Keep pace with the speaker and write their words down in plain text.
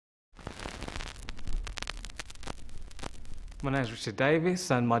My name is Richard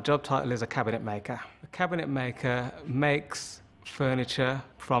Davis and my job title is a cabinet maker. A cabinet maker makes furniture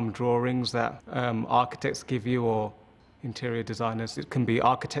from drawings that architects give you or interior designers. It can be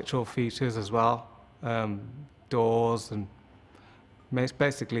architectural features as well, doors and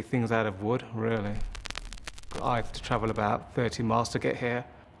basically things out of wood, really. I have to travel about 30 miles to get here,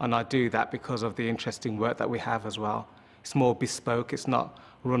 and I do that because of the interesting work that we have as well. It's more bespoke, it's not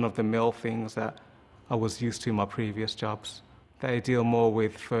run-of-the-mill things that I was used to in my previous jobs. They deal more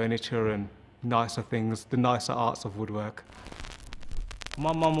with furniture and nicer things, the nicer arts of woodwork.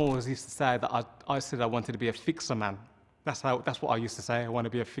 My mum always used to say that I said I wanted to be a fixer man. That's what I used to say, I want to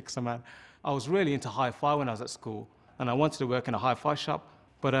be a fixer man. I was really into hi-fi when I was at school, and I wanted to work in a hi-fi shop,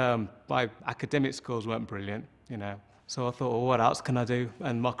 but my academic skills weren't brilliant, you know. So I thought, well, what else can I do?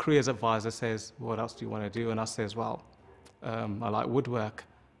 And my careers advisor says, what else do you want to do? And I says, well, I like woodwork.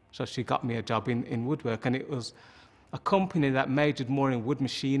 So she got me a job in woodwork, and it was a company that majored more in wood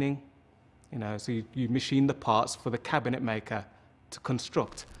machining. You know, so you machine the parts for the cabinet maker to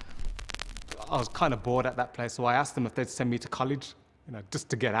construct. I was kind of bored at that place, so I asked them if they'd send me to college, you know, just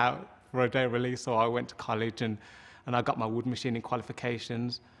to get out for a day release. So I went to college and I got my wood machining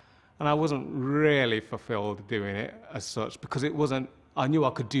qualifications, and I wasn't really fulfilled doing it as such because it wasn't, I knew I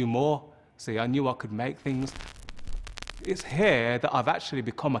could do more. See, I knew I could make things. It's here that I've actually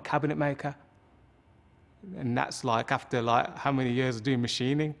become a cabinet maker. And that's like after like how many years of doing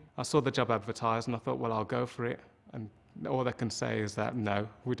machining. I saw the job advertised and I thought, well, I'll go for it. And all they can say is that, no,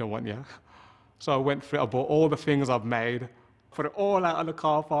 we don't want you. So I went for it, I bought all the things I've made, put it all out on the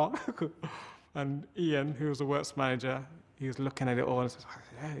car park. And Ian, who was the works manager, he was looking at it all and says,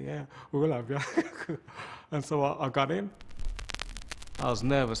 yeah, we will have you. And so I got in. I was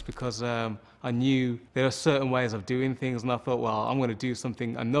nervous because I knew there are certain ways of doing things, and I thought, well, I'm going to do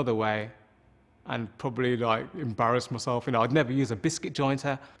something another way and probably like embarrass myself. You know, I'd never use a biscuit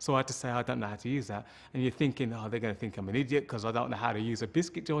jointer, so I had to say I don't know how to use that. And you're thinking, oh, they're going to think I'm an idiot because I don't know how to use a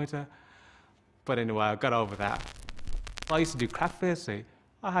biscuit jointer. But anyway, I got over that. I used to do craft fairs, see.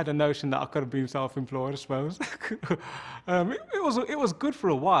 I had a notion that I could have been self-employed, I suppose. It was good for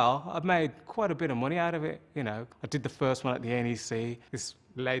a while. I made quite a bit of money out of it, you know. I did the first one at the NEC. This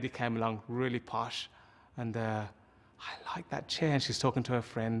lady came along, really posh, and I like that chair. And she's talking to her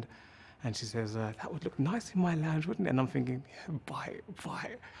friend, and she says, that would look nice in my lounge, wouldn't it? And I'm thinking, yeah, buy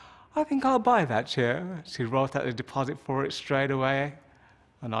it. I think I'll buy that chair. She wrote out the deposit for it straight away,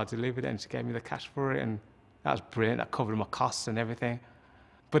 and I delivered it, and she gave me the cash for it, and that was brilliant. That covered my costs and everything.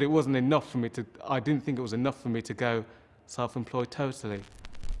 But it wasn't enough for me I didn't think it was enough for me to go self-employed totally.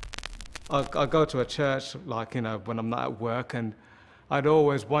 I go to a church, like, you know, when I'm not at work, and I'd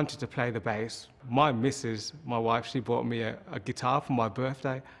always wanted to play the bass. My missus, my wife, she bought me a guitar for my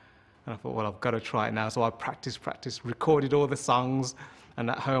birthday, and I thought, well, I've got to try it now. So I practiced, recorded all the songs, and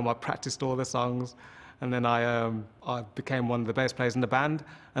at home I practiced all the songs, and then I became one of the bass players in the band,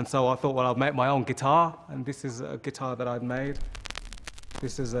 and so I thought, well, I'll make my own guitar, and this is a guitar that I'd made.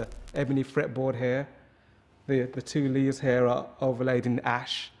 This is an ebony fretboard here. The two leaves here are overlaid in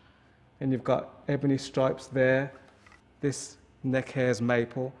ash, and you've got ebony stripes there. This neck here is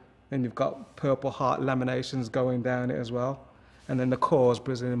maple, and you've got Purple Heart laminations going down it as well. And then the core is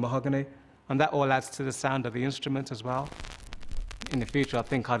Brazilian mahogany, and that all adds to the sound of the instrument as well. In the future, I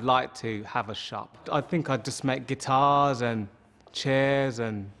think I'd like to have a shop. I think I'd just make guitars and chairs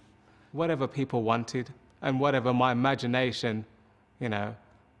and whatever people wanted, and whatever my imagination, you know,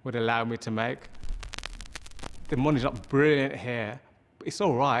 would allow me to make. The money's not brilliant here, but it's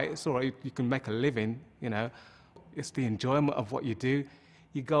all right, you can make a living, you know. It's the enjoyment of what you do.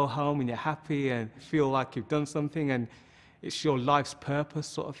 You go home and you're happy and feel like you've done something, and it's your life's purpose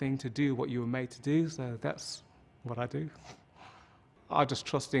sort of thing to do what you were made to do, so that's what I do. I just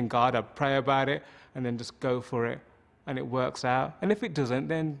trust in God, I pray about it, and then just go for it, and it works out. And if it doesn't,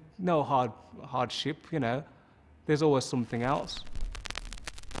 then no hardship, you know. There's always something else.